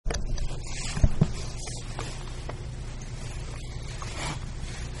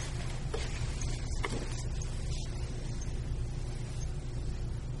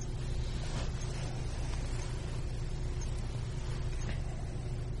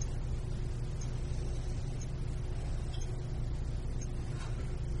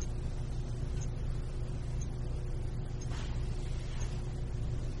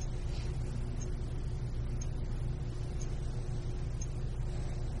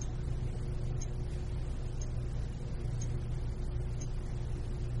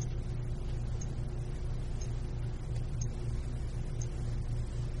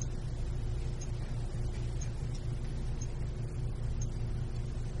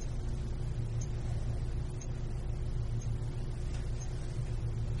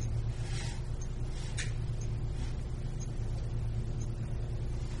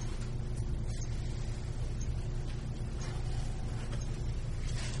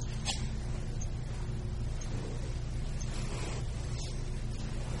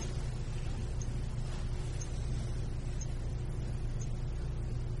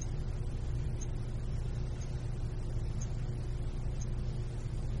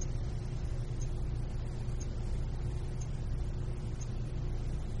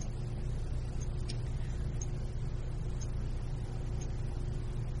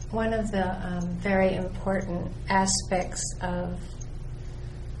one of the very important aspects of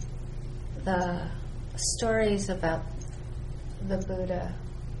the stories about the Buddha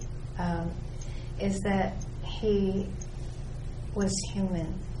is that he was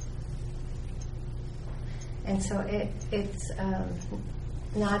human. And so it's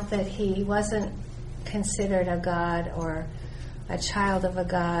not that he wasn't considered a god or a child of a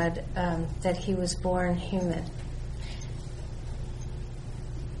god, that he was born human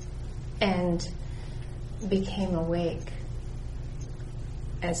and became awake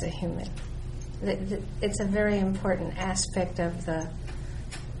as a human. It's a very important aspect of the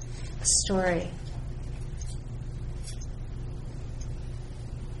story.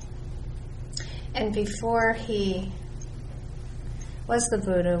 And before he was the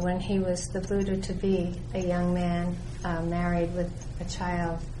Buddha, when he was the Buddha to be, a young man married with a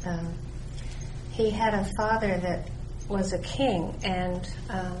child, he had a father that was a king and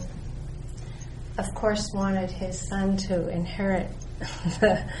of course wanted his son to inherit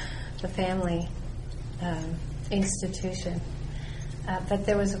the family institution. But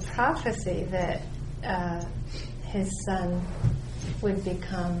there was a prophecy that his son would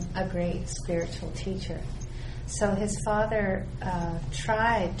become a great spiritual teacher. So his father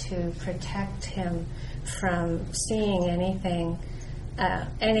tried to protect him from seeing anything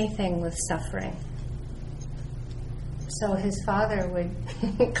with suffering. So his father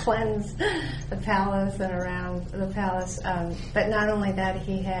would cleanse the palace and around the palace. But not only that,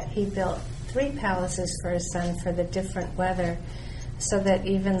 he built 3 palaces for his son for the different weather, so that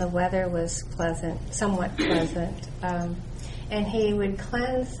even the weather was pleasant, somewhat pleasant. And he would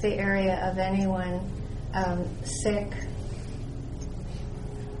cleanse the area of anyone sick,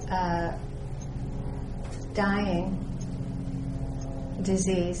 dying,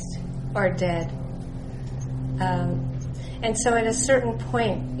 diseased, or dead. And so at a certain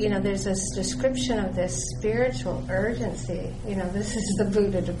point, there's this description of this spiritual urgency. This is the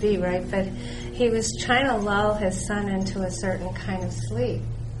Buddha to be, right? But he was trying to lull his son into a certain kind of sleep.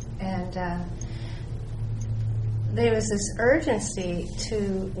 And there was this urgency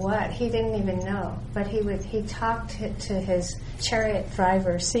to what? He didn't even know. But he talked to his chariot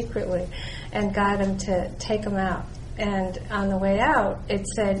driver secretly and got him to take him out. And on the way out, it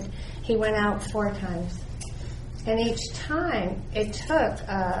said he went out 4 times. And each time it took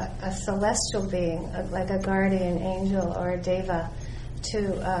a celestial being, like a guardian angel or a deva,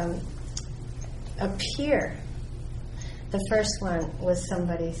 to appear. The first one was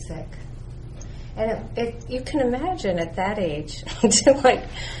somebody sick. And you can imagine at that age, to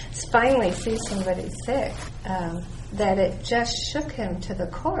finally see somebody sick, that it just shook him to the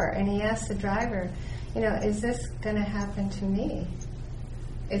core. And he asked the driver, is this going to happen to me?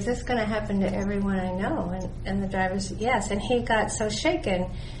 Is this going to happen to everyone I know? And the driver said, yes. And he got so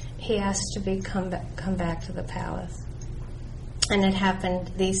shaken, he asked to come back to the palace. And it happened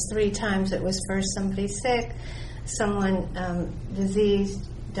these 3 times. It was first somebody sick, someone diseased,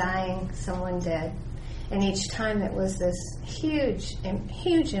 dying, someone dead. And each time it was this huge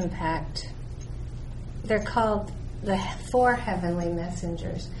impact. They're called the 4 heavenly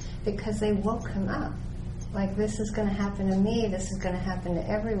messengers because they woke him up. Like, this is going to happen to me, this is going to happen to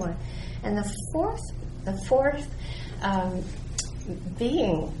everyone. And the fourth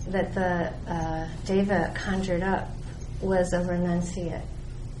being that the Deva conjured up was a renunciate,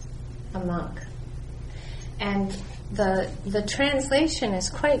 a monk. And the translation is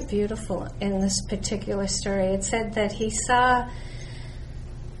quite beautiful in this particular story. It said that he saw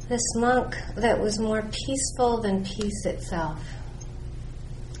this monk that was more peaceful than peace itself.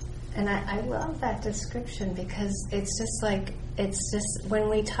 And I love that description because it's just when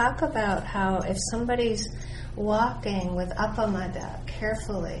we talk about how if somebody's walking with appamada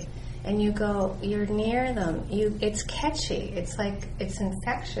carefully and you're near them, it's catchy, it's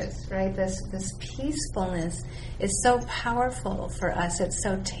infectious, right? This peacefulness is so powerful for us, it's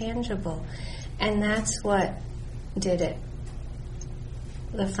so tangible, and that's what did it.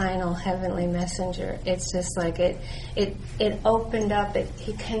 The final heavenly messenger. It's just like it opened up.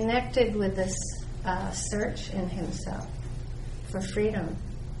 He connected with this search in himself for freedom,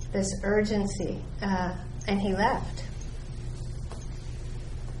 this urgency, and he left.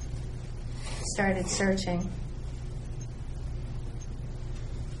 Started searching.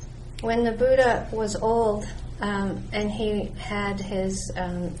 When the Buddha was old and he had his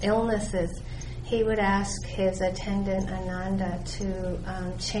illnesses, he would ask his attendant Ananda to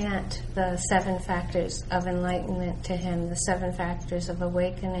chant the 7 factors of enlightenment to him, the 7 factors of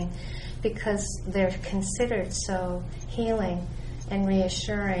awakening, because they're considered so healing and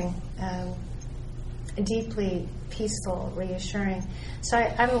reassuring. deeply peaceful, reassuring. So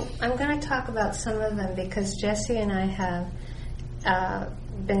I'm going to talk about some of them because Jesse and I have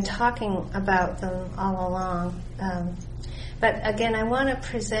been talking about them all along. But again, I want to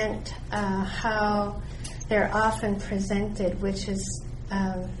present how they're often presented, which is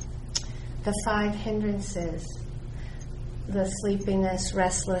the 5 hindrances: the sleepiness,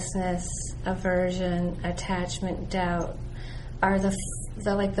 restlessness, aversion, attachment, doubt, are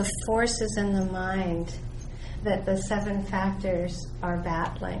the forces in the mind that the 7 factors are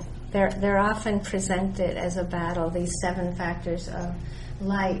battling. They're often presented as a battle, these 7 factors of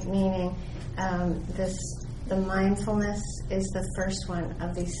light, meaning the mindfulness is the first one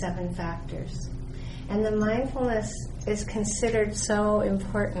of these 7 factors. And the mindfulness is considered so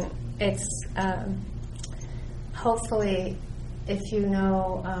important. It's hopefully, if you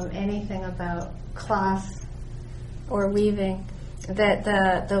know anything about cloth or weaving, that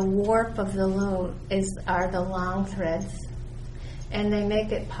the warp of the loom are the long threads, and they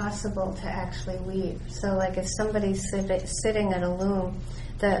make it possible to actually weave. So like if somebody's sitting at a loom,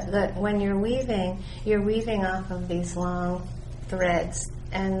 when you're weaving off of these long threads,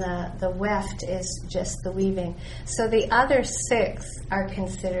 and the weft is just the weaving. So the other 6 are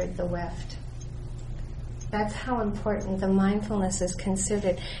considered the weft. That's how important the mindfulness is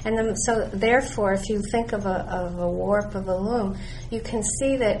considered. And so therefore, if you think of a warp of a loom, you can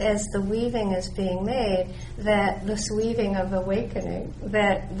see that as the weaving is being made, that this weaving of awakening,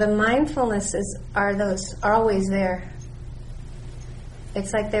 that the mindfulnesses are always there.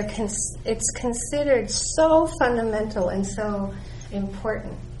 It's like it's considered so fundamental and so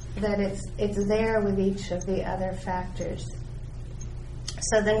important that it's there with each of the other factors.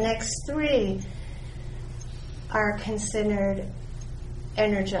 So the next 3 are considered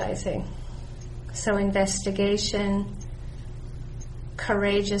energizing. So investigation,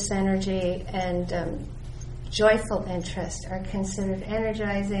 courageous energy, and joyful interest are considered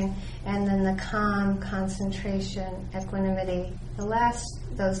energizing, and then the calm, concentration, equanimity,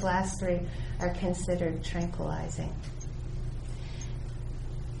 those last 3 are considered tranquilizing.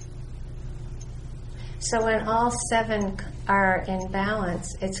 So when all 7 are in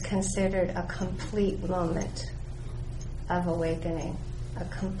balance, it's considered a complete moment of awakening, a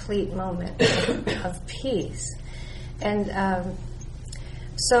complete moment of peace. And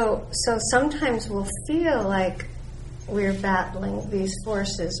so sometimes we'll feel like we're battling these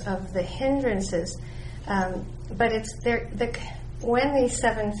forces of the hindrances, but when these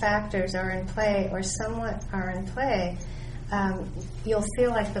 7 factors are in play, or somewhat are in play, you'll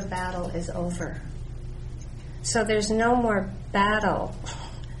feel like the battle is over. So there's no more battle.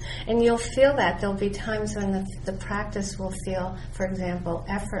 And you'll feel that. There'll be times when the practice will feel, for example,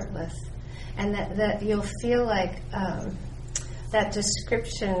 effortless. And that you'll feel like that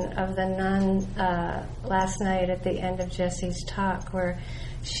description of the nun last night at the end of Jesse's talk, where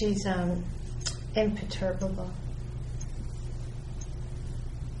she's imperturbable.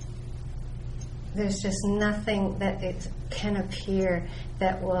 There's just nothing that it can appear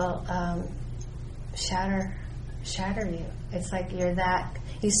that will shatter you. It's like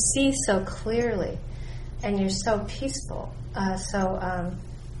you see so clearly, and you're so peaceful.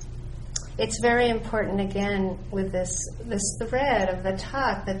 It's very important, again, with this thread of the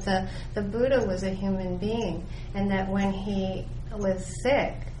talk, that the Buddha was a human being, and that when he was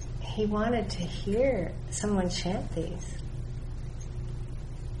sick, he wanted to hear someone chant these.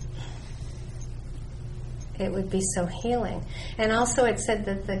 It would be so healing. And also it said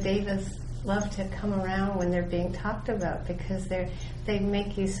that the devas love to come around when they're being talked about, because they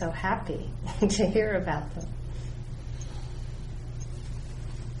make you so happy to hear about them.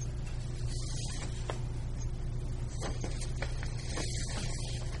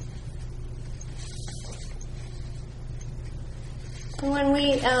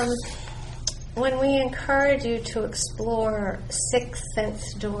 When we encourage you to explore 6th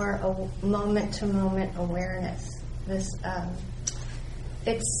sense door moment-to-moment awareness,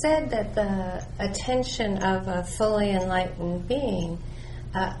 it's said that the attention of a fully enlightened being,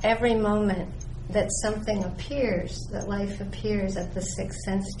 every moment that something appears, that life appears at the 6th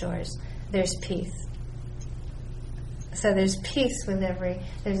sense doors, there's peace. So there's peace with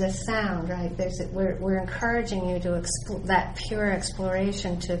there's a sound, right? We're encouraging you to that pure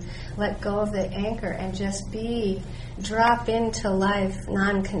exploration, to let go of the anchor and just drop into life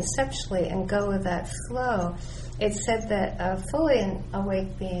non-conceptually and go with that flow. It's said that a fully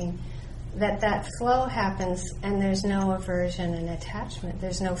awake being, that flow happens and there's no aversion and attachment.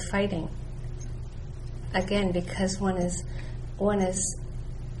 There's no fighting. Again, because one is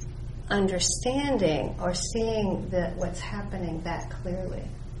understanding or seeing what's happening that clearly.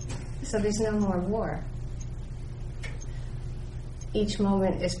 So there's no more war. Each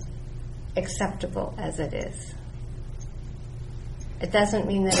moment is acceptable as it is. It doesn't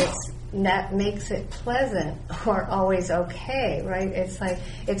mean that makes it pleasant or always okay, right?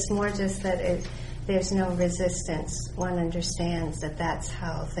 It's more just that there's no resistance. One understands that that's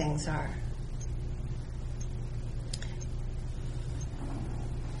how things are.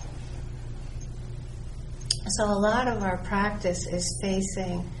 So a lot of our practice is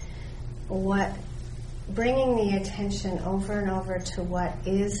facing bringing the attention over and over to what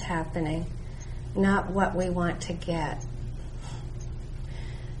is happening, not what we want to get.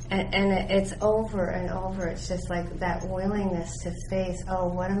 And it's over and over. It's just like that willingness to face,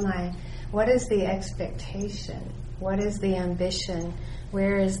 what is the expectation? What is the ambition?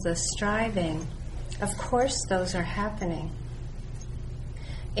 Where is the striving? Of course those are happening.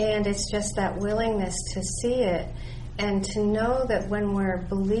 And it's just that willingness to see it and to know that when we're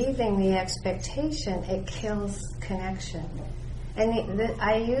believing the expectation, it kills connection. And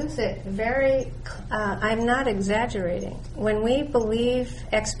I use it I'm not exaggerating. When we believe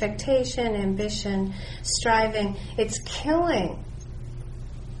expectation, ambition, striving, it's killing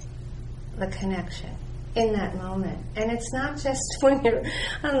the connection in that moment. And it's not just when you're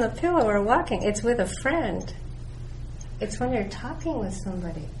on the pillow or walking, it's with a friend. It's when you're talking with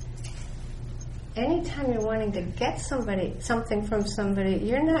somebody. Anytime you're wanting to get something from somebody,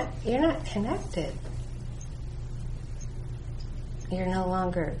 you're not connected. You're no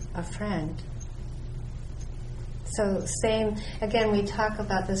longer a friend. So same, again, we talk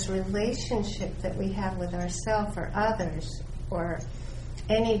about this relationship that we have with ourselves or others or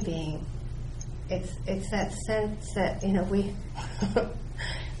any being. It's that sense that, we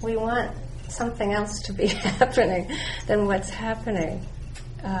we want something else to be happening than what's happening.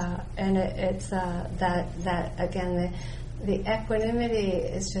 And it's that again, the equanimity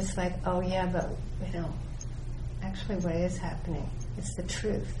is just like, oh yeah, but actually what is happening? It's the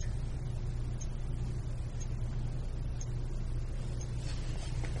truth.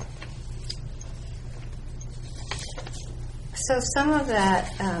 So some of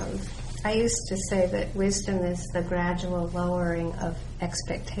that, I used to say that wisdom is the gradual lowering of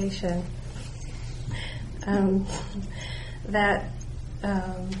expectation.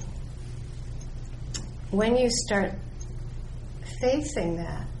 When you start facing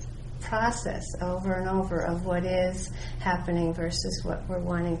that process over and over of what is happening versus what we're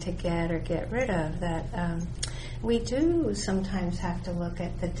wanting to get or get rid of, that we do sometimes have to look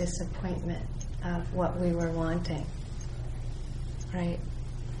at the disappointment of what we were wanting, right?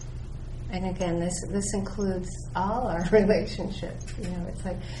 And again, this includes all our relationships. It's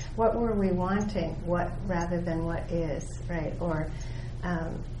like, what were we wanting? What rather than what is, right? Or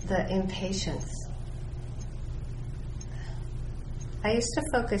the impatience. I used to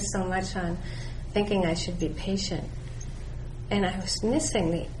focus so much on thinking I should be patient, and I was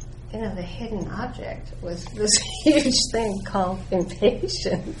missing the hidden object was this huge thing called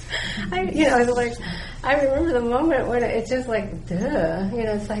impatience. I remember the moment when it's just like, duh,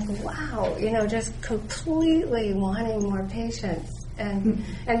 it's like, wow, just completely wanting more patience. And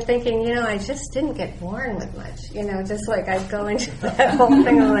thinking, I just didn't get born with much, just like I'd go into that whole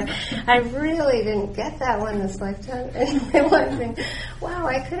thing. I'm like, I really didn't get that one this lifetime. And realizing, wow,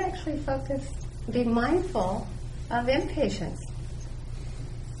 I could actually be mindful of impatience.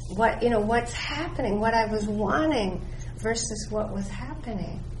 What's happening, what I was wanting versus what was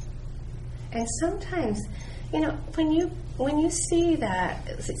happening. And sometimes, when you see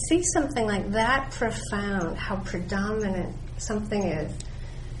something like that profound, how predominant something is,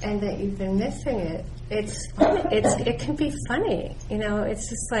 and that you've been missing it, it can be funny. It's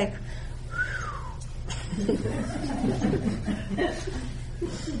just like,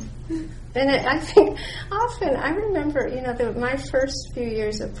 and I think often, I remember, my first few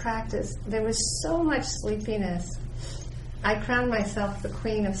years of practice, there was so much sleepiness. I crowned myself the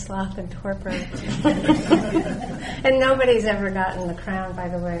queen of sloth and torpor. And nobody's ever gotten the crown, by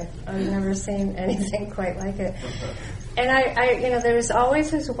the way. I've never seen anything quite like it. And I there was always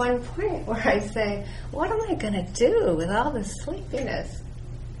this one point where I say, what am I going to do with all this sleepiness?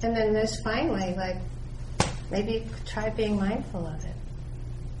 And then there's finally, maybe try being mindful of it.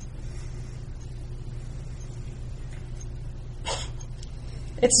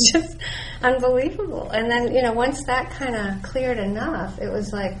 It's just unbelievable. And then, once that kind of cleared enough, it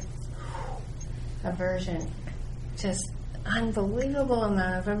was like aversion. Just unbelievable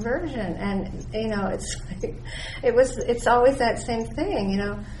amount of aversion. And, it's like, it's always that same thing,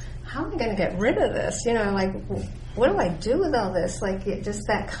 how am I going to get rid of this? What do I do with all this? Just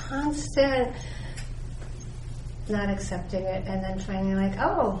that constant, not accepting it, and then finally like,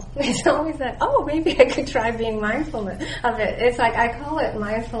 oh, it's always that, oh, maybe I could try being mindful of it. It's like, I call it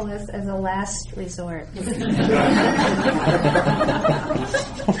mindfulness as a last resort. This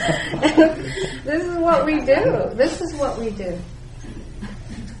is what we do. This is what we do.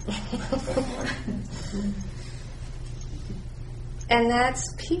 And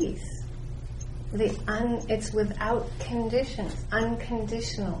that's peace. It's without conditions,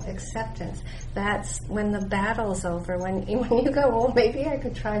 unconditional acceptance. That's when the battle's over, when you go, well, maybe I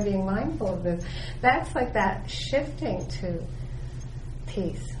could try being mindful of this. That's like that shifting to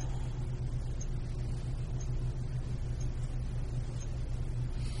peace.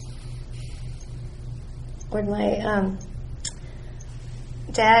 When my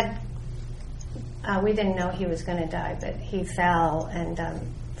dad, we didn't know he was going to die, but he fell, and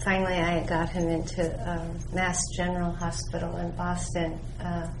finally I got him into Mass General Hospital in Boston,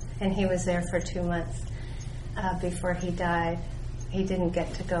 and he was there for 2 months before he died. He didn't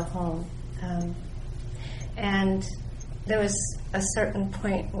get to go home. And there was a certain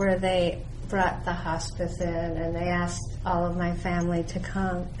point where they brought the hospice in, and they asked all of my family to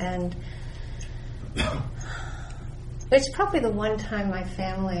come, and it's probably the one time my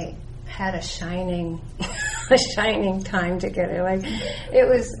family had a shining time together. Like, it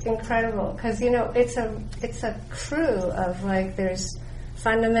was incredible, because it's a crew of, like, there's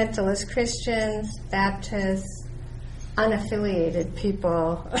fundamentalist Christians, Baptists, unaffiliated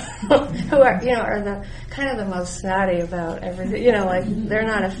people who are the kind of the most snotty about everything. Like, they're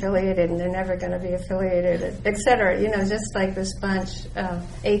not affiliated and they're never going to be affiliated, etc. Just like this bunch of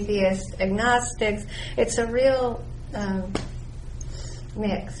atheists, agnostics. It's a real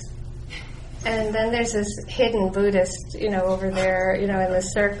mix. And then there's this hidden Buddhist, over there, in the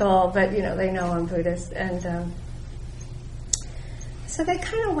circle, but, they know I'm Buddhist. And so they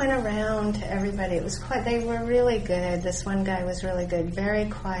kind of went around to everybody. It was they were really good. This one guy was really good, very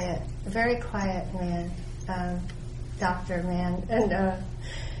quiet man, doctor man. And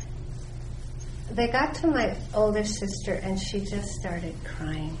they got to my older sister, and she just started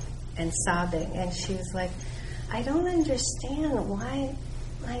crying and sobbing. And she was like, I don't understand why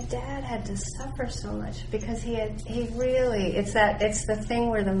my dad had to suffer so much, because it's the thing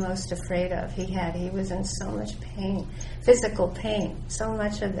we're the most afraid of. He was in so much pain, physical pain, so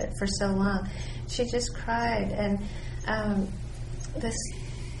much of it for so long. She just cried, and this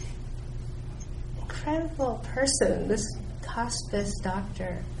incredible person, this hospice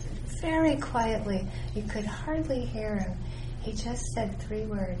doctor, very quietly, you could hardly hear him, he just said 3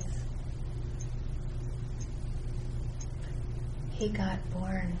 words. He got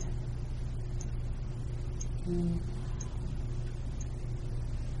born.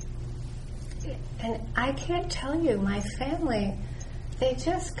 And I can't tell you, my family, they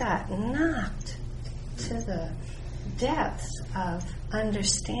just got knocked to the depths of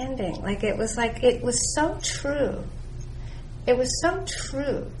understanding. It was so true. It was so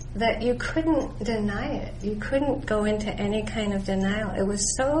true that you couldn't deny it. You couldn't go into any kind of denial. It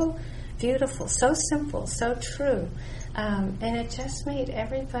was so beautiful, so simple, so true. And it just made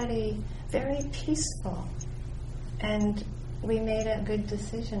everybody very peaceful. And we made a good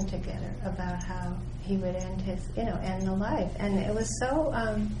decision together about how he would end end the life. And it was so,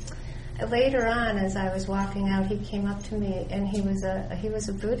 later on, as I was walking out, he came up to me, and he was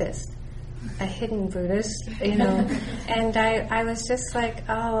a Buddhist, a hidden Buddhist, and I was just like,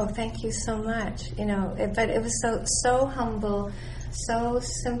 oh, thank you so much, but it was so humble, so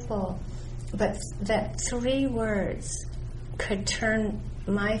simple. But that 3 words could turn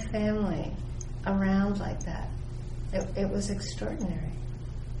my family around like that. It was extraordinary.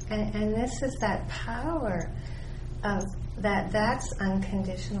 And this is that power of that's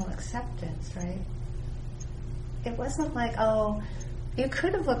unconditional acceptance, right? It wasn't like, oh, you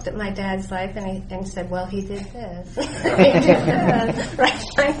could have looked at my dad's life and said, well, he did this. He did this. Right?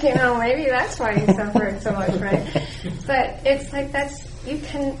 Like, maybe that's why he suffered so much, right? But it's like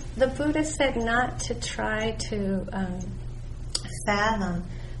the Buddha said not to try to fathom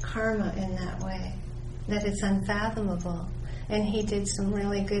karma in that way, that it's unfathomable. And he did some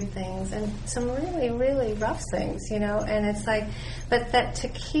really good things and some really, really rough things, and it's like, but that to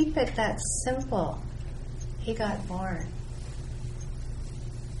keep it that simple, he got born.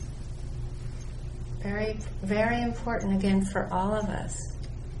 Very, very important, again, for all of us,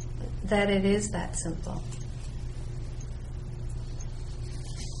 that it is that simple.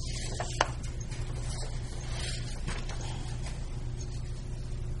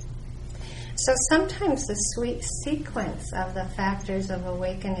 So sometimes the sweet sequence of the factors of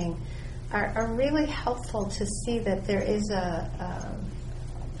awakening are really helpful to see that there is a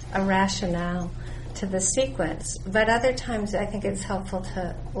rationale to the sequence. But other times I think it's helpful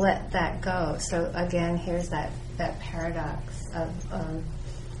to let that go. So again, here's that paradox of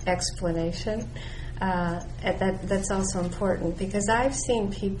explanation. That's also important, because I've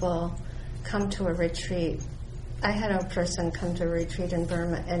seen people come to a retreat. I had a person come to a retreat in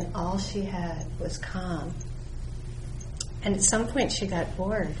Burma, and all she had was calm. And at some point she got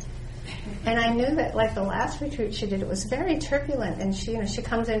bored. And I knew that, like the last retreat she did, it was very turbulent. And she, she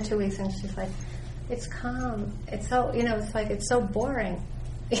comes in 2 weeks and she's like, it's calm. It's so, it's like, it's so boring.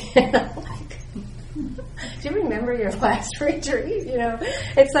 Like, do you remember your last retreat?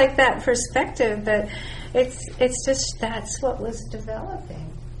 It's like that perspective that it's just, that's what was developing.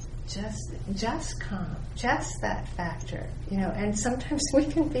 Just calm, just that factor, and sometimes we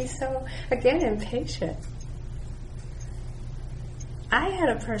can be so, again, impatient. I had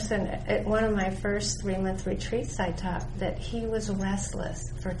a person at one of my first 3-month retreats I taught that he was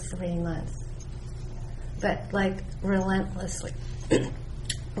restless for 3 months, but like relentlessly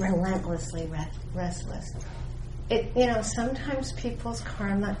restless. Sometimes people's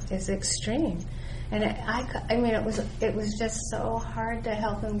karma is extreme, and it was just so hard to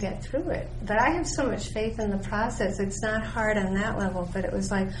help him get through it. But I have so much faith in the process. It's not hard on that level, but it was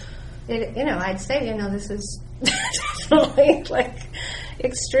like, I'd say, this is definitely like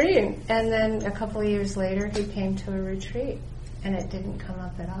extreme. And then a couple of years later, he came to a retreat, and it didn't come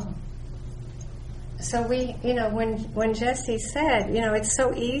up at all. So we, when Jesse said, it's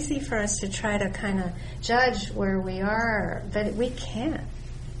so easy for us to try to kind of judge where we are, but we can't.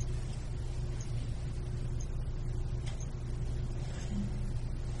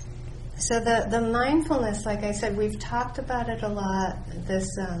 So the mindfulness, like I said, we've talked about it a lot, this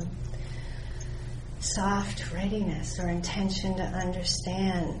soft readiness or intention to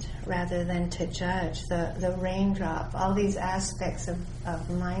understand rather than to judge, the raindrop, all these aspects of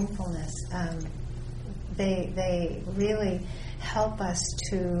mindfulness, they really help us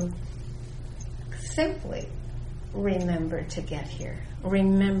to simply remember to get here,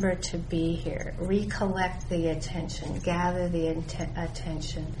 remember to be here, recollect the attention, gather the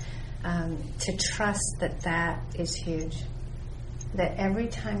attention, to trust that is huge. That every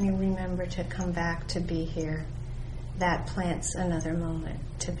time you remember to come back to be here, that plants another moment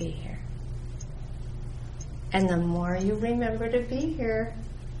to be here. And the more you remember to be here,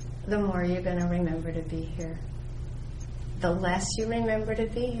 the more you're going to remember to be here. The less you remember to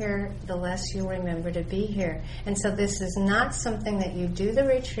be here, the less you remember to be here. And so this is not something that you do the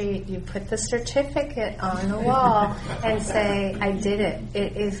retreat, you put the certificate on the wall and say, I did it.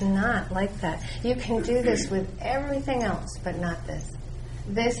 It is not like that. You can do this with everything else, but not this.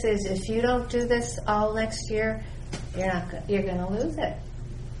 This is, if you don't do this all next year, you're going to lose it.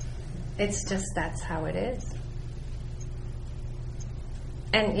 It's just, that's how it is.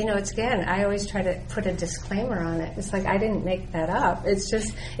 And, it's, again, I always try to put a disclaimer on it. It's like, I didn't make that up. It's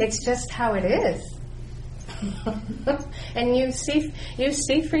just how it is. And you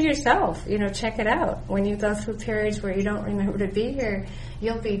see for yourself, check it out. When you go through periods where you don't remember to be here,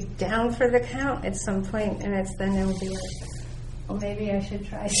 you'll be down for the count at some point, and then it'll be like, well, maybe I should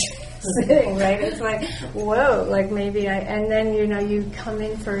try sitting, right? It's like, whoa, like maybe and then, you come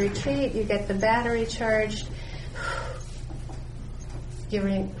in for a retreat, you get the battery charged.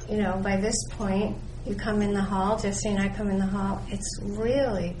 By this point, you come in the hall, Jesse and I come in the hall, it's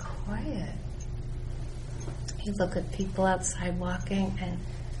really quiet. You look at people outside walking, and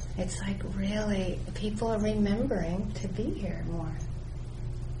it's like really, people are remembering to be here more.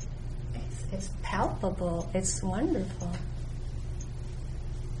 It's palpable, it's wonderful.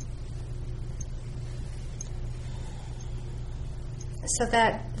 So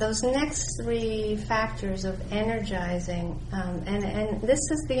that those next 3 factors of energizing, and this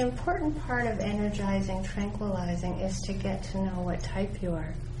is the important part of energizing, tranquilizing, is to get to know what type you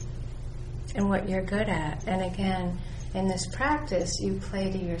are and what you're good at. And again, in this practice, you play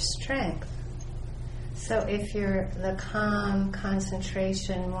to your strength. So if you're the calm,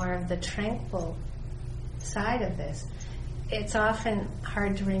 concentration, more of the tranquil side of this, it's often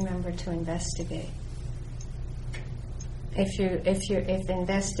hard to remember to investigate. If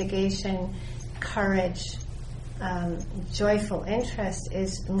investigation, courage, joyful interest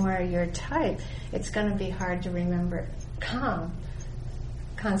is more your type, it's going to be hard to remember calm,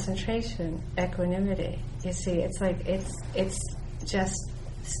 concentration, equanimity. You see, it's like it's just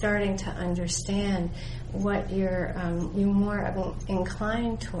starting to understand what you're more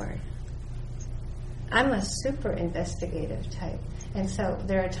inclined toward. I'm a super investigative type, and so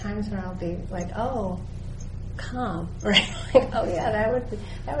there are times when I'll be like, oh, calm, right? Like, oh yeah,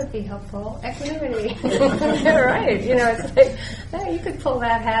 that would be helpful. Equanimity, right? It's like, you could pull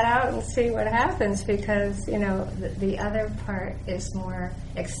that hat out and see what happens, because the other part is more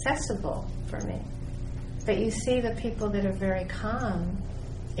accessible for me. But you see, the people that are very calm,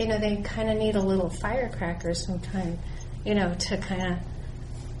 they kind of need a little firecracker sometimes, to kind of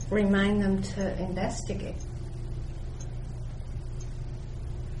remind them to investigate.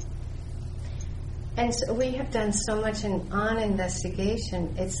 And so we have done so much on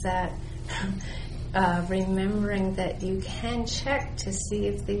investigation. It's that remembering that you can check to see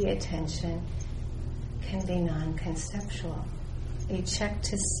if the attention can be non-conceptual. You check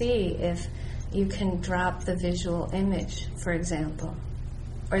to see if you can drop the visual image, for example,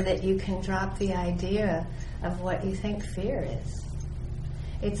 or that you can drop the idea of what you think fear is.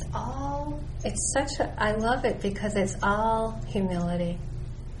 I love it because it's all humility.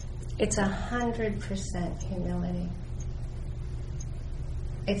 It's 100% humility.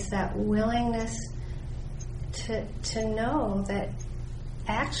 It's that willingness to know that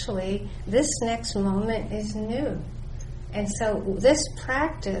actually this next moment is new. And so this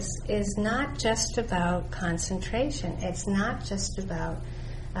practice is not just about concentration. It's not just about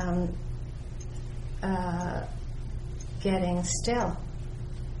getting still.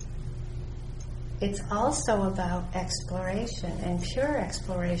 It's also about exploration, and pure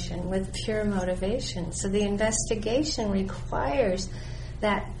exploration with pure motivation. So the investigation requires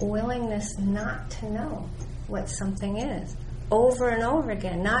that willingness not to know what something is, over and over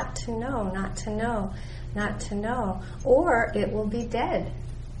again, not to know, not to know, not to know, or it will be dead.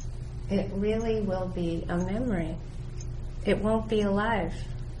 It really will be a memory. It won't be alive.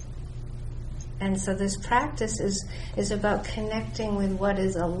 And so this practice is about connecting with what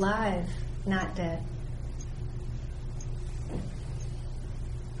is alive, not dead.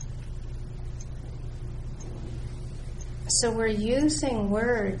 So we're using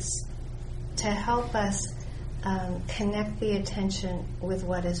words to help us connect the attention with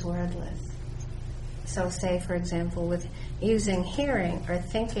what is wordless. So say, for example, with using hearing or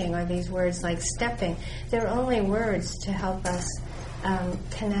thinking or these words like stepping, they're only words to help us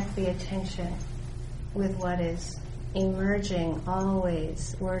connect the attention with what is emerging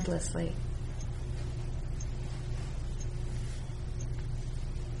always wordlessly.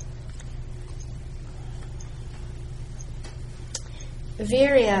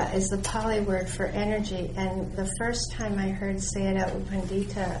 Virya is the Pali word for energy, and the first time I heard Sayadaw U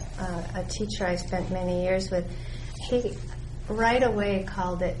Pandita, a teacher I spent many years with, he right away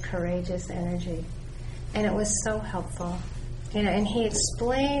called it courageous energy, and it was so helpful. And he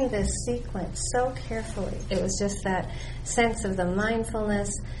explained this sequence so carefully. It was just that sense of the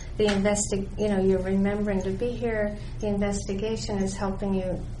mindfulness, you're remembering to be here. The investigation is helping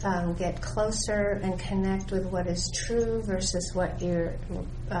you get closer and connect with what is true versus what you're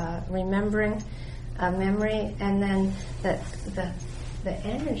remembering, memory. And then the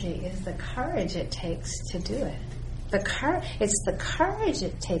energy is the courage it takes to do it. It's the courage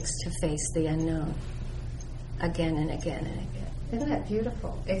it takes to face the unknown again and again and again. Isn't that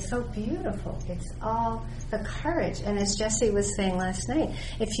beautiful? It's so beautiful. It's all the courage. And as Jesse was saying last night,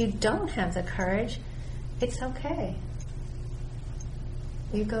 if you don't have the courage, it's okay.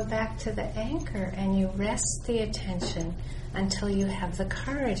 You go back to the anchor and you rest the attention until you have the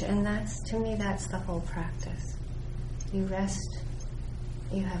courage. And to me, that's the whole practice. You rest,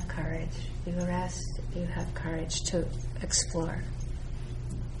 you have courage. You rest, you have courage to explore.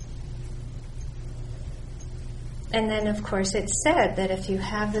 And then, of course, it's said that if you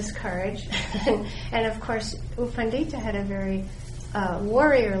have this courage, and of course, U Pandita had a very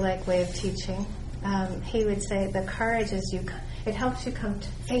warrior-like way of teaching. He would say the courage is it helps you come to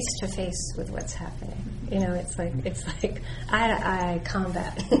face with what's happening. It's like eye-to-eye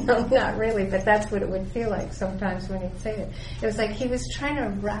combat. No, not really, but that's what it would feel like sometimes when he'd say it. It was like he was trying to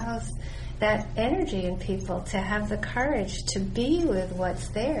rouse that energy in people to have the courage to be with what's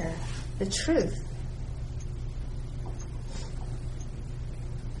there, the truth.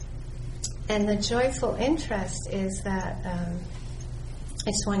 And the joyful interest is that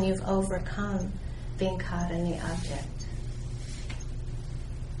it's when you've overcome being caught in the object.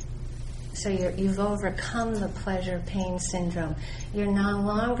 So you've overcome the pleasure-pain syndrome. You're no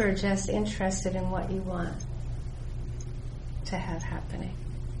longer just interested in what you want to have happening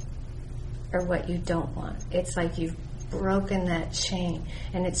or what you don't want. It's like you've broken that chain,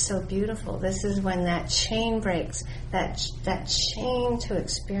 and it's so beautiful. This is when that chain breaks, that chain to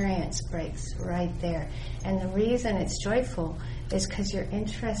experience breaks right there. And the reason it's joyful is because you're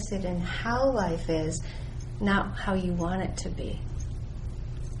interested in how life is, not how you want it to be.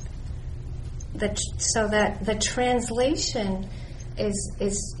 so that the translation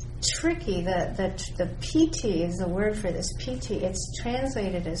is tricky. The PT is the word for this. PT, it's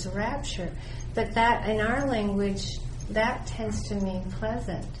translated as rapture, but that in our language that tends to mean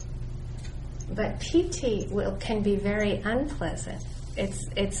pleasant. But PT can be very unpleasant.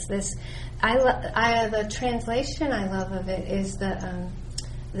 It's this. The translation I love of it is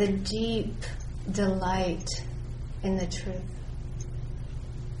the deep delight in the truth.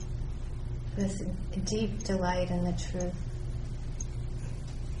 This deep delight in the truth.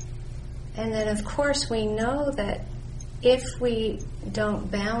 And then, of course, we know that if we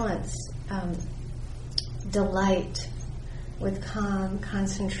don't balance delight with calm,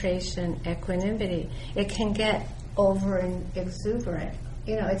 concentration, equanimity, it can get over and exuberant.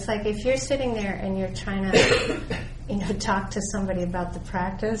 It's like if you're sitting there and you're trying to, talk to somebody about the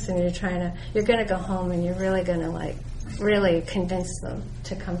practice, and you're going to go home and you're really going to really convince them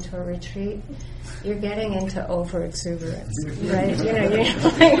to come to a retreat. You're getting into over exuberance, right?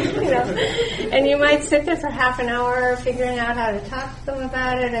 And you might sit there for half an hour figuring out how to talk to them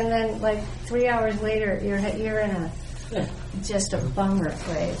about it, and then 3 hours later you're in just a bummer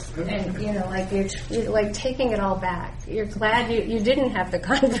place, and you're taking it all back. You're glad you didn't have the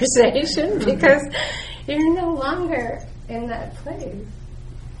conversation because you're no longer in that place.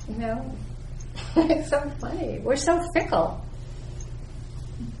 It's so funny. We're so fickle.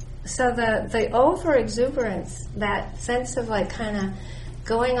 So the over exuberance, that sense of kind of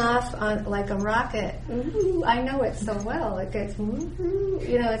going off on like a rocket. Ooh, I know it so well. It gets,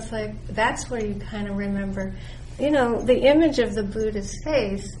 it's like that's where you kind of remember. The image of the Buddha's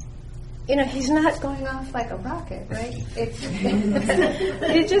face, he's not going off like a rocket, right?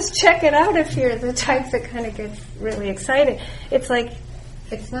 You just check it out if you're the type that kind of gets really excited. It's like,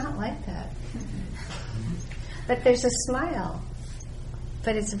 it's not like that. But there's a smile.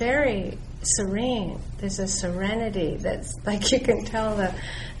 But it's very serene. There's a serenity that's like you can tell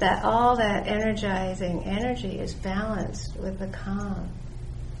that all that energizing energy is balanced with the calm,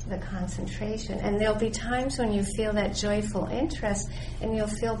 the concentration. And there'll be times when you feel that joyful interest and you'll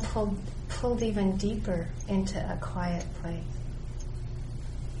feel pulled even deeper into a quiet place.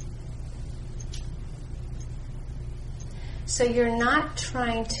 So you're not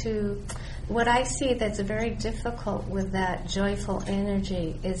trying to... What I see that's very difficult with that joyful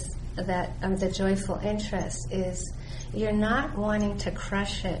energy is that the joyful interest is you're not wanting to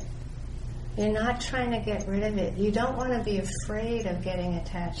crush it. You're not trying to get rid of it. You don't want to be afraid of getting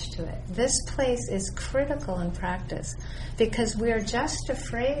attached to it. This place is critical in practice because we're just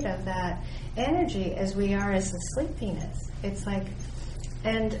afraid of that energy as we are as the sleepiness. It's like,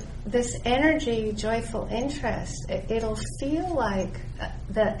 and this energy, joyful interest, it'll feel like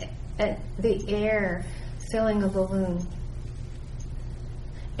the air filling a balloon.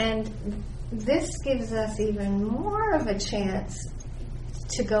 And this gives us even more of a chance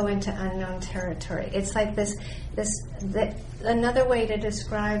to go into unknown territory. It's like another way to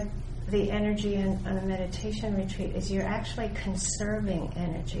describe the energy on a meditation retreat is you're actually conserving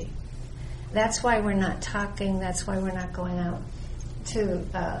energy. That's why we're not talking, that's why we're not going out to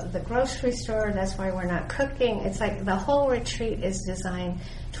the grocery store, that's why we're not cooking. It's like the whole retreat is designed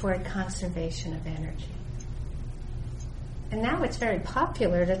toward conservation of energy. And now it's very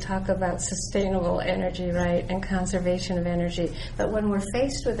popular to talk about sustainable energy, right, and conservation of energy. But when we're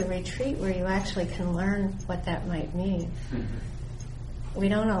faced with a retreat where you actually can learn what that might mean, we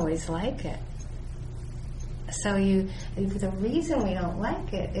don't always like it. So the reason we don't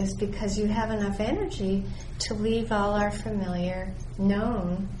like it is because you have enough energy to leave all our familiar,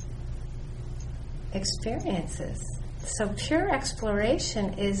 known experiences. So pure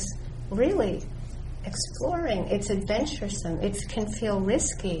exploration is really exploring. It's adventuresome. It can feel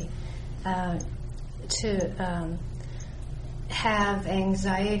risky to have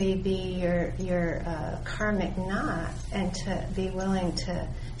anxiety be your karmic knot, and to be willing to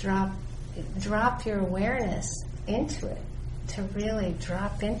drop your awareness into it, to really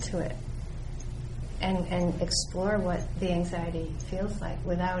drop into it and explore what the anxiety feels like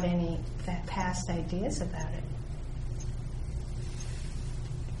without any past ideas about it.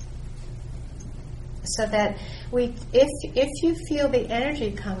 So that if you feel the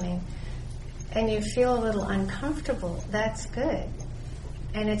energy coming and you feel a little uncomfortable, that's good.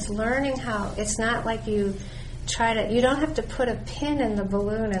 And it's learning how, it's not like you don't have to put a pin in the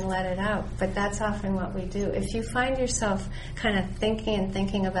balloon and let it out, but that's often what we do. If you find yourself kind of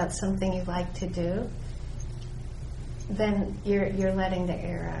thinking about something you like to do, then you're letting the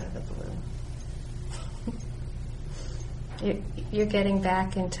air out of the balloon. you're getting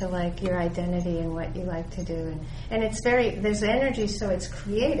back into like your identity and what you like to do, and it's there's energy, so it's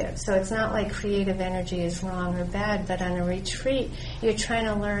creative. So it's not like creative energy is wrong or bad, but on a retreat, you're trying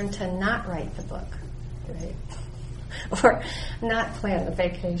to learn to not write the book, right? Or not plan the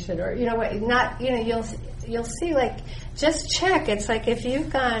vacation, or you'll see, like, just check. It's like if you've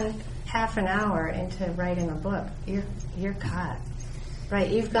gone half an hour into writing a book, you're caught, right?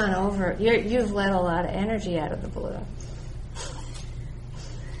 You've gone over. You've let a lot of energy out of the balloon.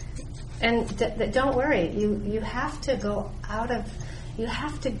 And don't worry, you have to go out of. You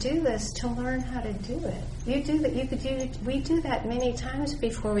have to do this to learn how to do it. You do that. We do that many times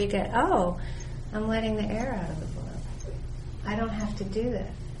before we get. Oh, I'm letting the air out of the balloon. I don't have to do that.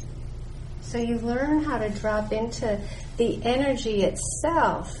 So you learn how to drop into the energy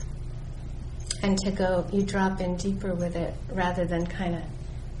itself, and you drop in deeper with it rather than kind of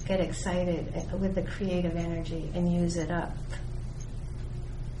get excited with the creative energy and use it up.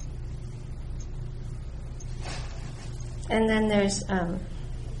 And then there's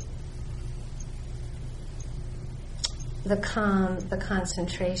the calm, the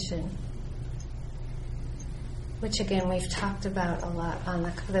concentration, which again we've talked about a lot on the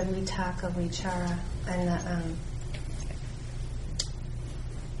Vitaka Vichara, and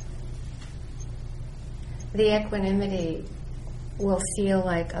the equanimity will feel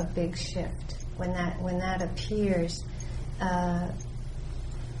like a big shift when that appears.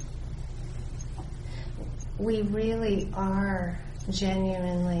 We really are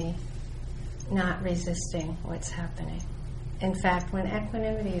genuinely not resisting what's happening. In fact, when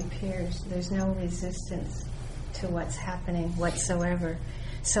equanimity appears, there's no resistance to what's happening whatsoever.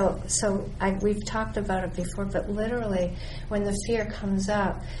 So we've talked about it before, but literally, when the fear comes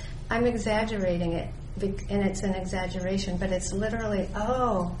up, I'm exaggerating it, and it's an exaggeration, but it's literally,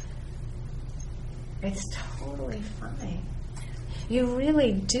 it's totally fine. You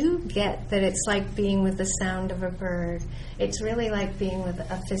really do get that it's like being with the sound of a bird. It's really like being with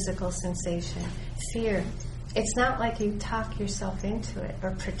a physical sensation. Fear. It's not like you talk yourself into it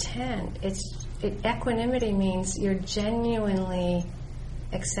or pretend. Equanimity means you're genuinely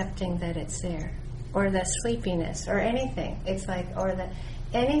accepting that it's there. Or the sleepiness, or anything. It's like,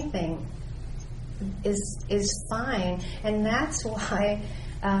 anything is fine. And that's why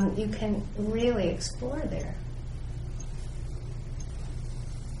you can really explore there.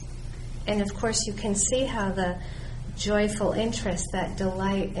 And of course, you can see how the joyful interest, that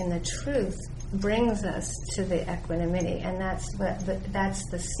delight in the truth, brings us to the equanimity, and that's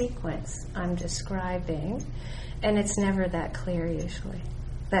the sequence I'm describing. And it's never that clear usually.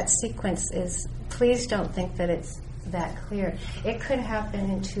 That sequence is. Please don't think that it's that clear. It could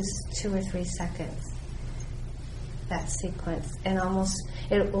happen in 2 or 3 seconds. That sequence, and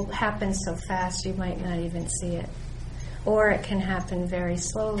it will happen so fast you might not even see it. Or it can happen very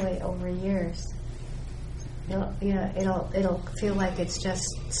slowly over years. It'll feel like it's just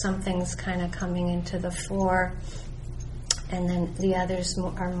something's kind of coming into the fore, and then the others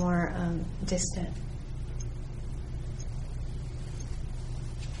are more distant.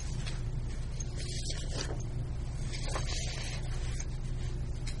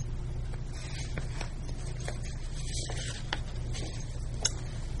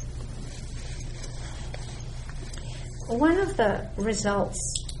 One of the results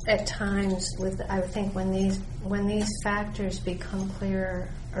at times I would think when these factors become clearer,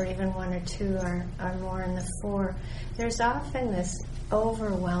 or even 1 or 2 are more in the fore, there's often this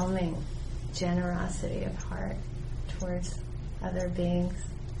overwhelming generosity of heart towards other beings,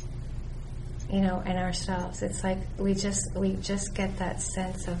 and ourselves. It's like we just get that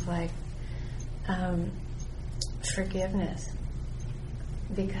sense of like forgiveness,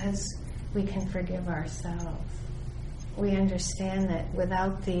 because we can forgive ourselves. We understand that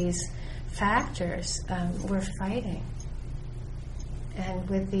without these factors, we're fighting. And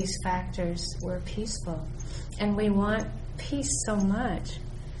with these factors, we're peaceful. And we want peace so much,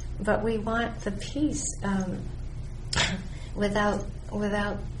 but we want the peace without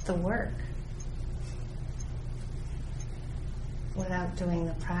the work, without doing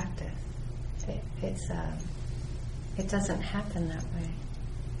the practice. It doesn't happen that way.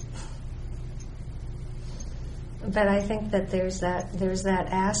 But I think that there's that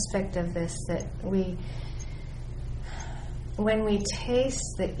aspect of this that when we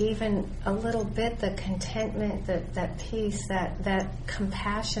taste even a little bit, the contentment, that peace, that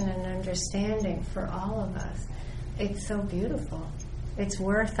compassion and understanding for all of us, it's so beautiful. It's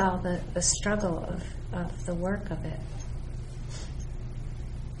worth all the struggle of the work of it.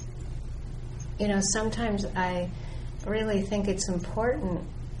 Sometimes I really think it's important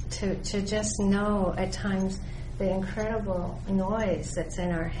to just know at times the incredible noise that's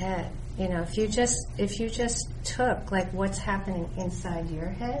in our head. You know, if you just took like what's happening inside your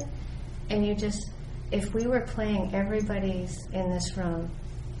head, and if we were playing everybody's in this room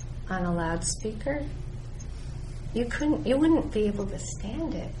on a loudspeaker, you wouldn't be able to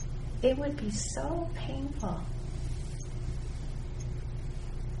stand it. It would be so painful.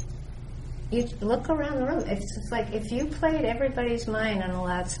 You look around the room. It's like if you played everybody's mind on a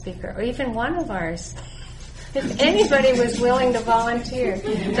loudspeaker, or even one of ours. If anybody was willing to volunteer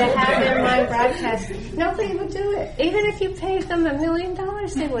to have their mind broadcast, nobody would do it. Even if you paid them $1 million,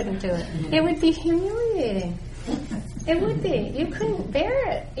 they wouldn't do it. It would be humiliating. It would be. You couldn't bear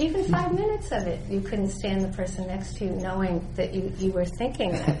it. Even 5 minutes of it, you couldn't stand the person next to you knowing that you were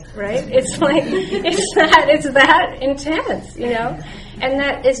thinking that, right? It's like, it's that intense, you know? And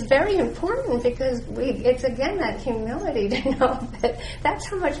that is very important because it's again that humility to know that that's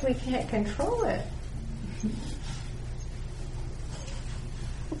how much we can't control it.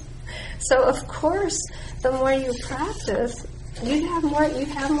 So of course, the more you practice, you'd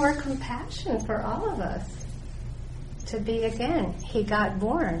have more compassion for all of us. To be again, he got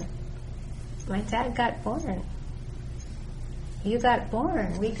born. My dad got born. You got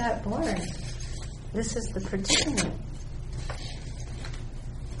born. We got born. This is the predicament.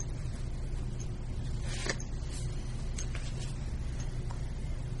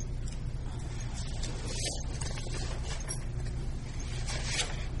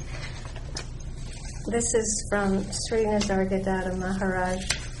 This is from Sri Nisargadatta Maharaj.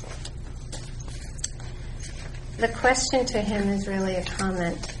 The question to him is really a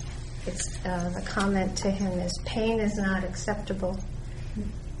comment. The comment to him is, pain is not acceptable.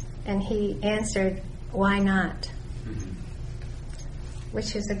 And he answered, why not?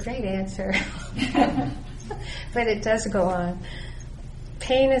 Which is a great answer. But it does go on.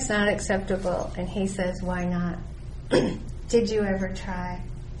 Pain is not acceptable. And he says, why not? Did you ever try?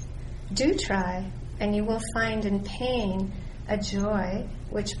 Do try, and you will find in pain a joy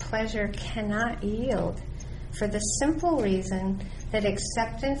which pleasure cannot yield, for the simple reason that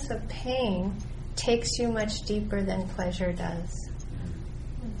acceptance of pain takes you much deeper than pleasure does.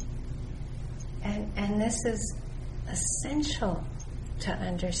 And this is essential to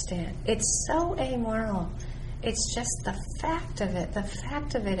understand. It's so amoral. It's just the fact of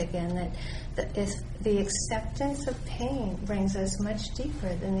it again, that if the acceptance of pain brings us much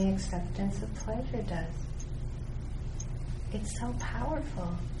deeper than the acceptance of pleasure does. It's so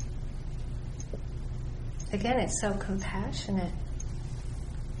powerful. Again, it's so compassionate.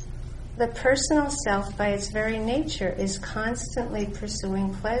 The personal self, by its very nature, is constantly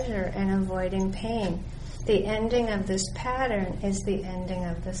pursuing pleasure and avoiding pain. The ending of this pattern is the ending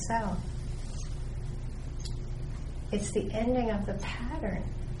of the self. It's the ending of the pattern.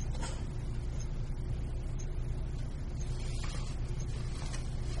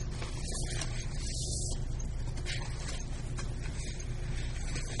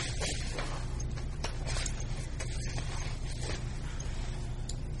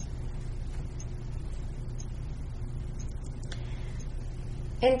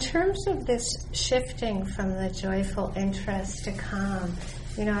 In terms of this shifting from the joyful interest to calm,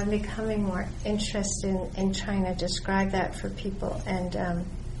 I'm becoming more interested in trying to describe that for people. And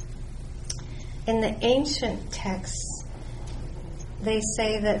in the ancient texts, they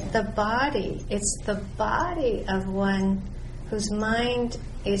say that it's the body of one whose mind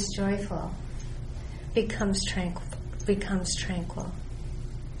is joyful, becomes tranquil.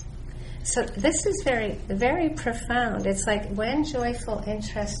 So this is very, very profound. It's like when joyful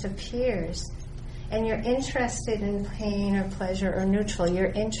interest appears, and you're interested in pain or pleasure or neutral,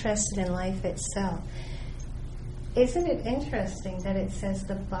 you're interested in life itself. Isn't it interesting that it says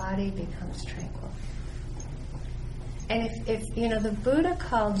the body becomes tranquil? And if the Buddha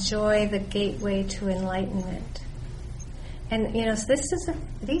called joy the gateway to enlightenment. And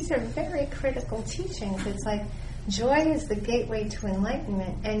these are very critical teachings. It's like joy is the gateway to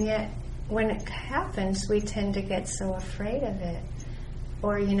enlightenment, and yet when it happens, we tend to get so afraid of it,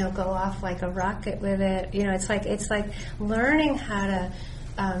 or go off like a rocket with it. It's like learning how to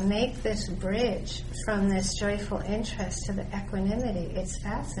make this bridge from this joyful interest to the equanimity. It's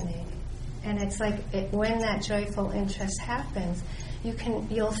fascinating, and it's like when that joyful interest happens,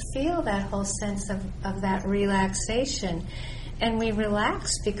 you'll feel that whole sense of that relaxation, and we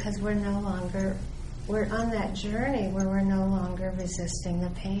relax because we're on that journey where we're no longer resisting the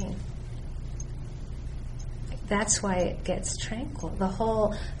pain. That's why it gets tranquil.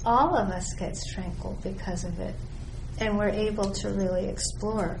 All of us gets tranquil because of it. And we're able to really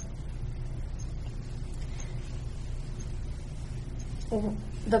explore.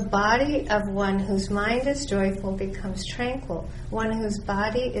 the body of one whose mind is joyful becomes tranquil. One whose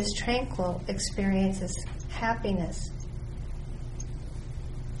body is tranquil experiences happiness.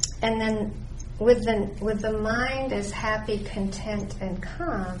 And then with the mind as happy, content, and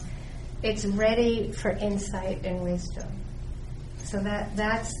calm, it's ready for insight and wisdom. So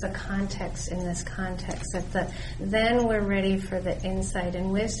that's the context in this context. Then we're ready for the insight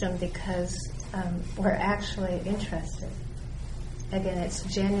and wisdom because we're actually interested. Again, it's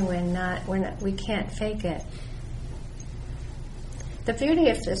genuine. We can't fake it. The beauty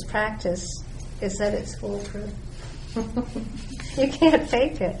of this practice is that it's foolproof. You can't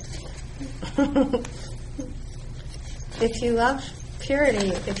fake it. If you love purity,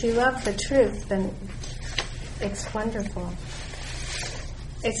 if you love the truth, then it's wonderful.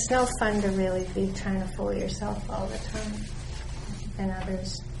 It's no fun to really be trying to fool yourself all the time and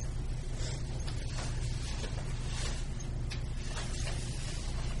others.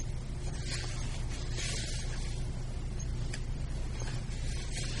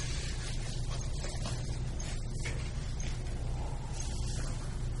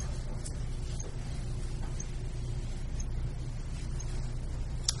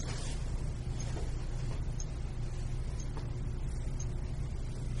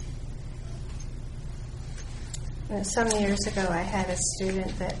 Some years ago, I had a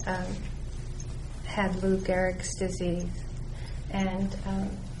student that had Lou Gehrig's disease, and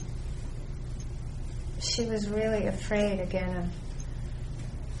she was really afraid again of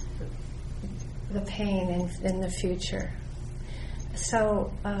the pain in the future.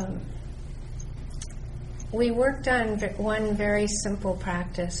 So we worked on one very simple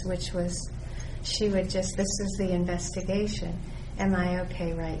practice, which was she would just, this is the investigation, am I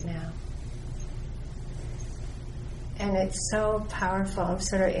okay right now? And it's so powerful. I'm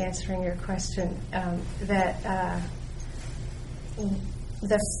sort of answering your question that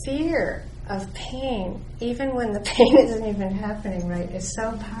the fear of pain, even when the pain isn't even happening, right, is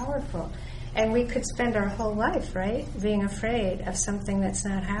so powerful. And we could spend our whole life, right, being afraid of something that's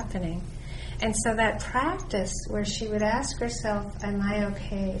not happening. And so that practice where she would ask herself, am I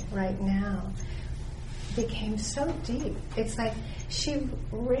okay right now, became so deep. It's like she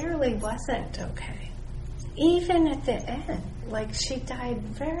rarely wasn't okay. Even at the end, like she died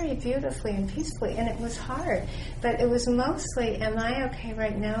very beautifully and peacefully, and it was hard. But it was mostly, am I okay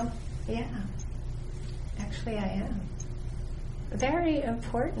right now? Yeah, actually I am. Very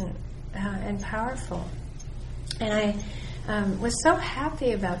important and powerful. And I was so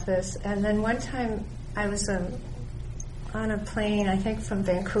happy about this. And then one time I was on a plane, I think from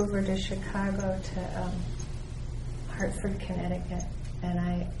Vancouver to Chicago to Hartford, Connecticut. And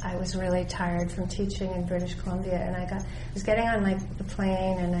I was really tired from teaching in British Columbia, and I was getting on the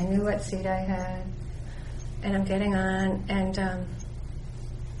plane, and I knew what seat I had, and I'm getting on, and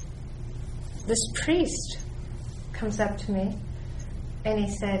this priest comes up to me, and he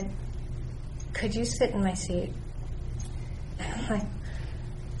said, could you sit in my seat? And I'm like,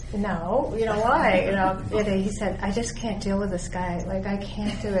 no, why? He said, I just can't deal with this guy. Like, I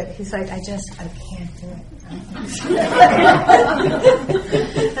can't do it. He's like, I can't do it. And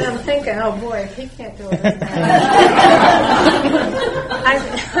I'm thinking, oh boy, if he can't do it, this guy. I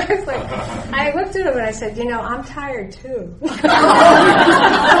was like, I looked at him and I said, I'm tired too.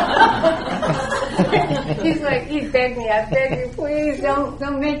 He's like, he begged me, I beg you, please,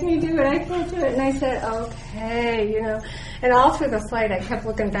 don't make me do it. I can't do it. And I said, okay, And all through the flight, I kept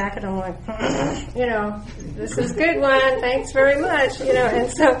looking back at him like, this is a good one. Thanks very much.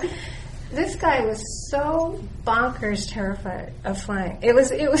 And so this guy was so bonkers terrified of flying. It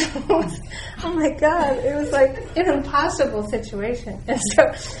was oh my God, it was like an impossible situation. And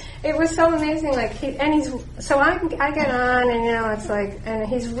so it was so amazing. Like I get on, and it's like, and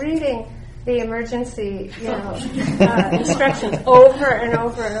he's reading the emergency, instructions over and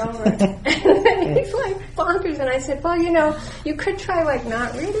over and over. And then he's like bonkers. And I said, well, you could try like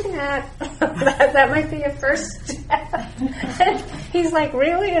not reading that. that might be a first step. And he's like,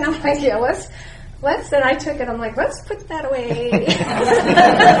 really? And I'm like, yeah, let's. And I took it. I'm like, let's put that away.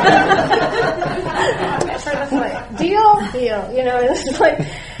 For the flight. Deal. It's like,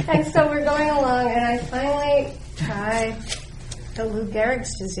 and so we're going along, and I finally try the Lou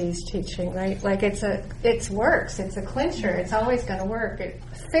Gehrig's disease teaching, right? Like it works. It's a clincher. It's always going to work. It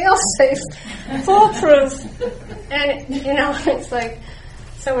fail-safe, foolproof. And, it's like,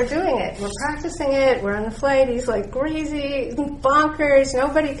 so we're doing it. We're practicing it. We're on the flight. He's like crazy, bonkers.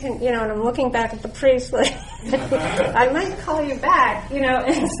 Nobody can, and I'm looking back at the priest like, I might call you back,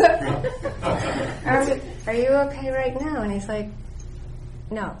 And so, are you okay right now? And he's like,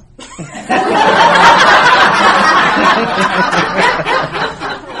 no.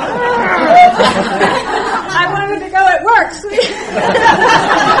 I wanted to go, it works.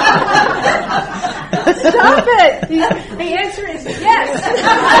 Stop it. The answer is yes.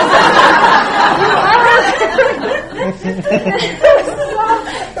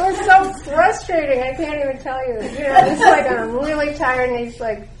 It was so frustrating. I can't even tell you. It's like I'm really tired, and he's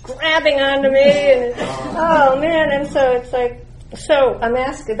like grabbing onto me, and oh man, and so it's like. So I'm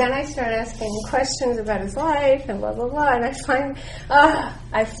asking. Then I start asking him questions about his life and blah blah blah. And I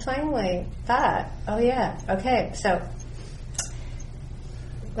finally thought, oh yeah, okay. So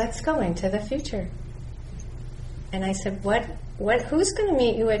let's go into the future. And I said, what? Who's going to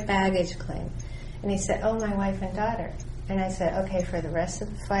meet you at baggage claim? And he said, oh, my wife and daughter. And I said, okay, for the rest of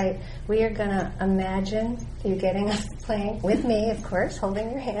the flight, we are going to imagine you getting off the plane with me, of course,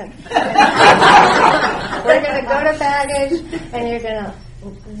 holding your hand. We're going to go to baggage, and you're going to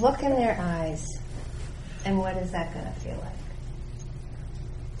look in their eyes. And what is that going to feel like?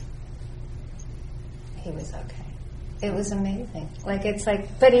 He was okay. It was amazing.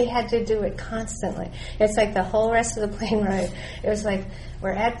 But he had to do it constantly. It's like the whole rest of the plane ride. It was like,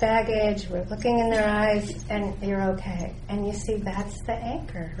 we're at baggage, we're looking in their eyes, and you're okay. And you see, that's the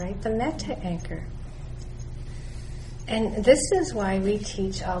anchor, right? The metta anchor. And this is why we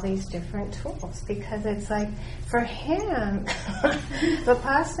teach all these different tools, because it's like, for him,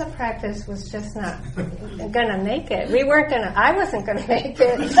 Vipassana practice was just not going to make it. I wasn't going to make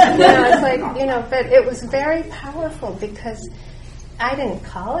it. It's like, but it was very powerful, because I didn't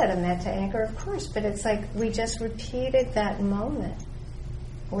call it a metta anchor, of course, but it's like we just repeated that moment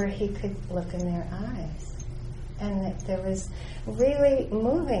where he could look in their eyes. And that there was really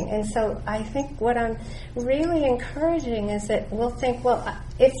moving. And so I think what I'm really encouraging is that we'll think, well,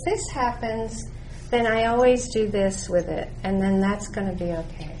 if this happens, then I always do this with it, and then that's going to be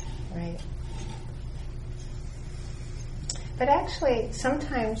okay, right? But actually,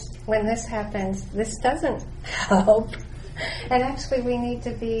 sometimes when this happens, this doesn't help. And actually, we need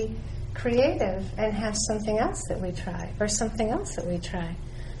to be creative and have something else that we try, or something else that we try.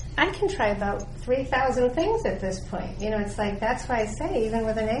 I can try about 3,000 things at this point. It's like, that's why I say, even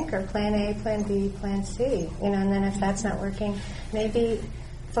with an anchor, plan A, plan B, plan C. And then if that's not working, maybe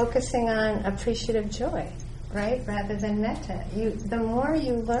focusing on appreciative joy, right? Rather than metta. The more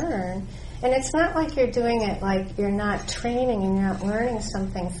you learn, and it's not like you're doing it like you're not training and you're not learning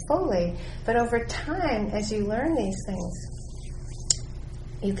something fully, but over time, as you learn these things,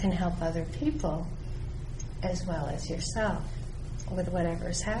 you can help other people as well as yourself with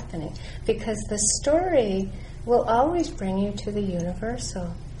whatever's happening. Because the story will always bring you to the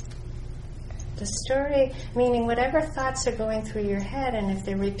universal. The story, meaning whatever thoughts are going through your head, and if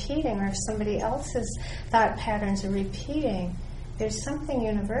they're repeating, or if somebody else's thought patterns are repeating, there's something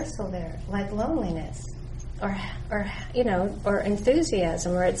universal there, like loneliness, or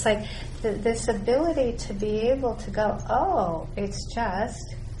enthusiasm, or it's like this ability to be able to go, oh, it's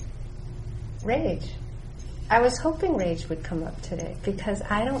just rage. I was hoping rage would come up today, because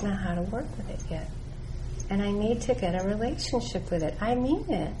I don't know how to work with it yet. And I need to get a relationship with it. I mean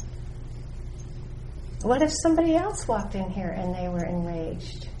it. What if somebody else walked in here and they were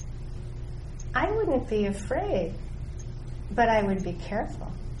enraged? I wouldn't be afraid, but I would be careful.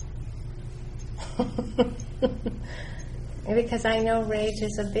 Because I know rage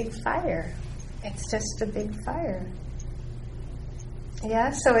is a big fire. It's just a big fire.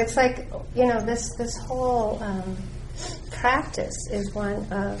 Yeah, so it's like, this whole practice is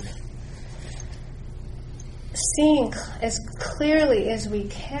one of seeing as clearly as we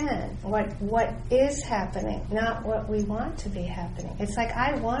can what is happening, not what we want to be happening. It's like,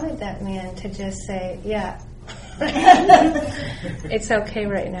 I wanted that man to just say, yeah, it's okay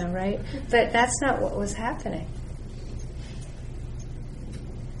right now, right? But that's not what was happening.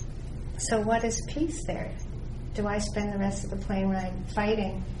 So what is peace there? Do I spend the rest of the plane ride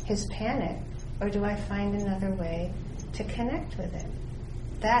fighting his panic, or do I find another way to connect with it?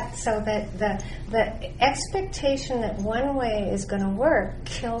 So that the expectation that one way is going to work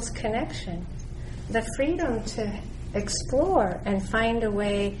kills connection. The freedom to explore and find a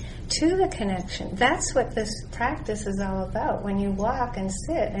way to the connection. That's what this practice is all about. When you walk and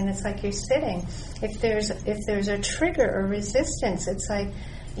sit, and it's like you're sitting. If there's a trigger or resistance, it's like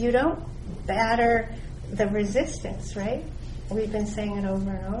you don't batter the resistance, right? We've been saying it over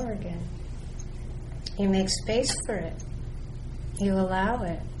and over again. You make space for it. You allow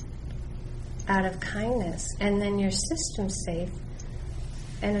it out of kindness, and then your system's safe,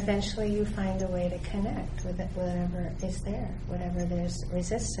 and eventually you find a way to connect with it, whatever is there, whatever there's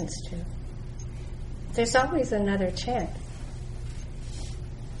resistance to. There's always another chance.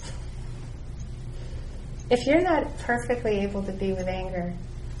 If you're not perfectly able to be with anger,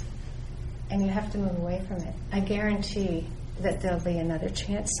 and you have to move away from it. I guarantee that there'll be another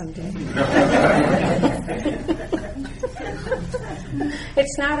chance someday.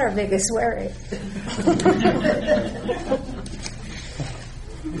 It's not our biggest worry.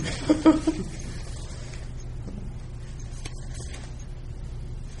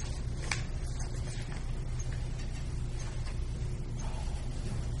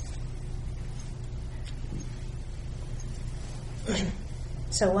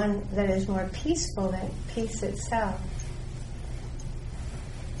 So one that is more peaceful than peace itself.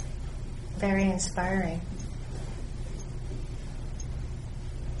 Very inspiring.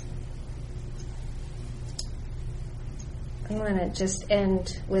 I want to just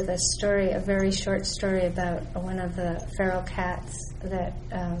end with a story, a very short story about one of the feral cats that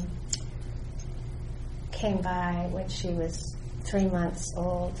came by when she was 3 months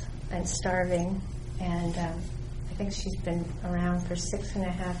old and starving, and I think she's been around for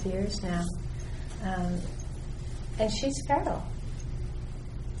 6.5 years now, and she's feral.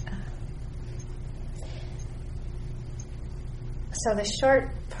 So the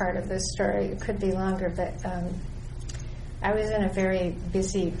short part of this story, it could be longer, but I was in a very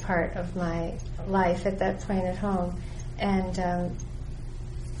busy part of my life at that point at home, and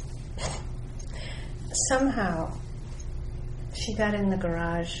somehow she got in the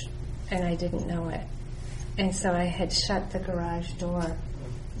garage and I didn't know it. And so I had shut the garage door.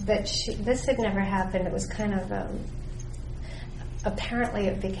 But this had never happened. It was kind of, apparently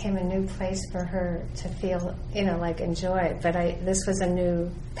it became a new place for her to feel, like enjoy it. But this was a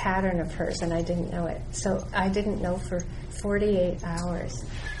new pattern of hers and I didn't know it. So I didn't know for 48 hours.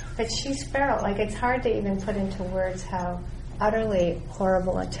 But she's feral. Like, it's hard to even put into words how utterly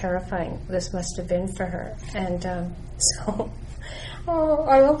horrible and terrifying this must have been for her. And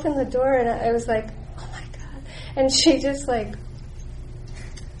I opened the door and I was like, oh my God. And she just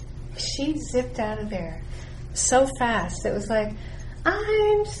she zipped out of there so fast. It was like,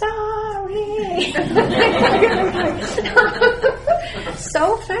 I'm sorry.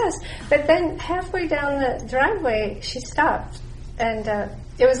 So fast. But then halfway down the driveway, she stopped. And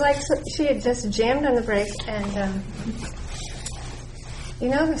it was like she had just jammed on the brake. And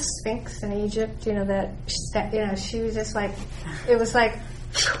the Sphinx in Egypt, that, she was just like, it was like,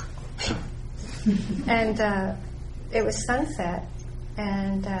 and it was sunset,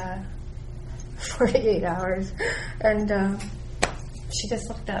 and 48 hours, and she just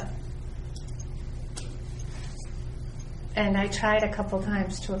looked up. And I tried a couple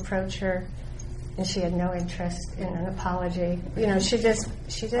times to approach her, and she had no interest in an apology. She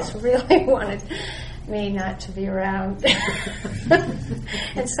just really wanted me not to be around.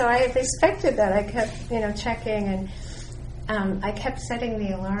 And so I respected that. I kept, checking, and I kept setting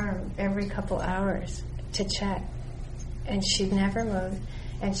the alarm every couple hours to check. And she never moved,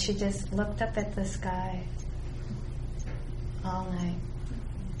 and she just looked up at the sky all night.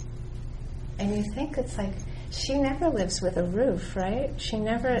 And you think it's like, she never lives with a roof, right? She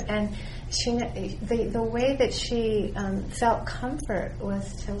never, and the way that she felt comfort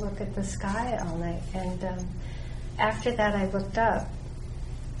was to look at the sky all night. And after that, I looked up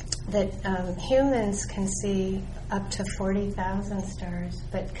that humans can see up to 40,000 stars,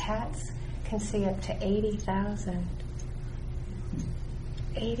 but cats can see up to 80,000.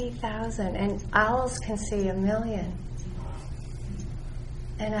 80,000, and owls can see 1 million.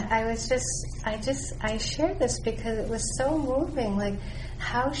 And I shared this because it was so moving, like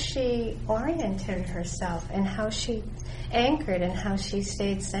how she oriented herself and how she anchored and how she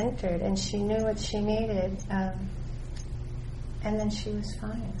stayed centered, and she knew what she needed, and then she was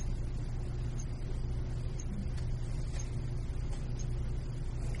fine.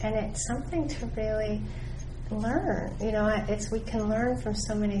 And it's something to really learn. We can learn from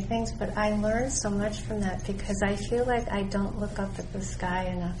so many things, but I learned so much from that because I feel like I don't look up at the sky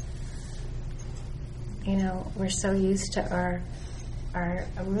enough. We're so used to our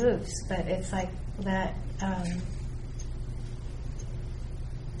roofs, but it's like that,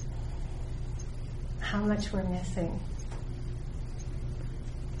 how much we're missing.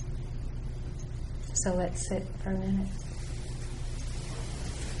 So let's sit for a minute.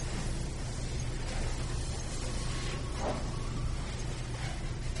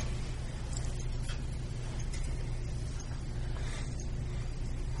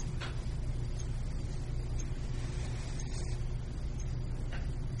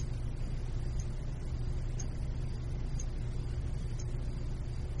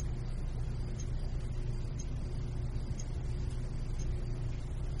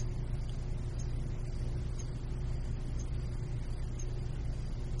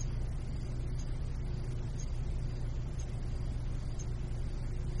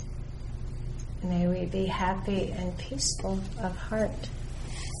 we be happy and peaceful of heart.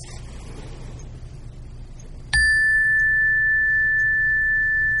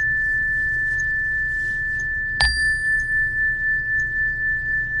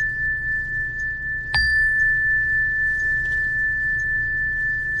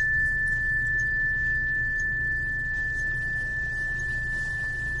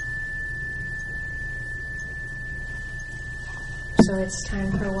 So it's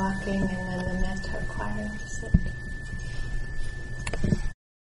time for walking, and then the metta choir.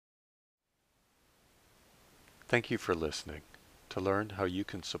 Thank you for listening. To learn how you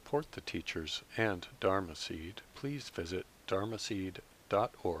can support the teachers and Dharma Seed, please visit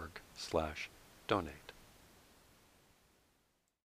dharmaseed.org/donate.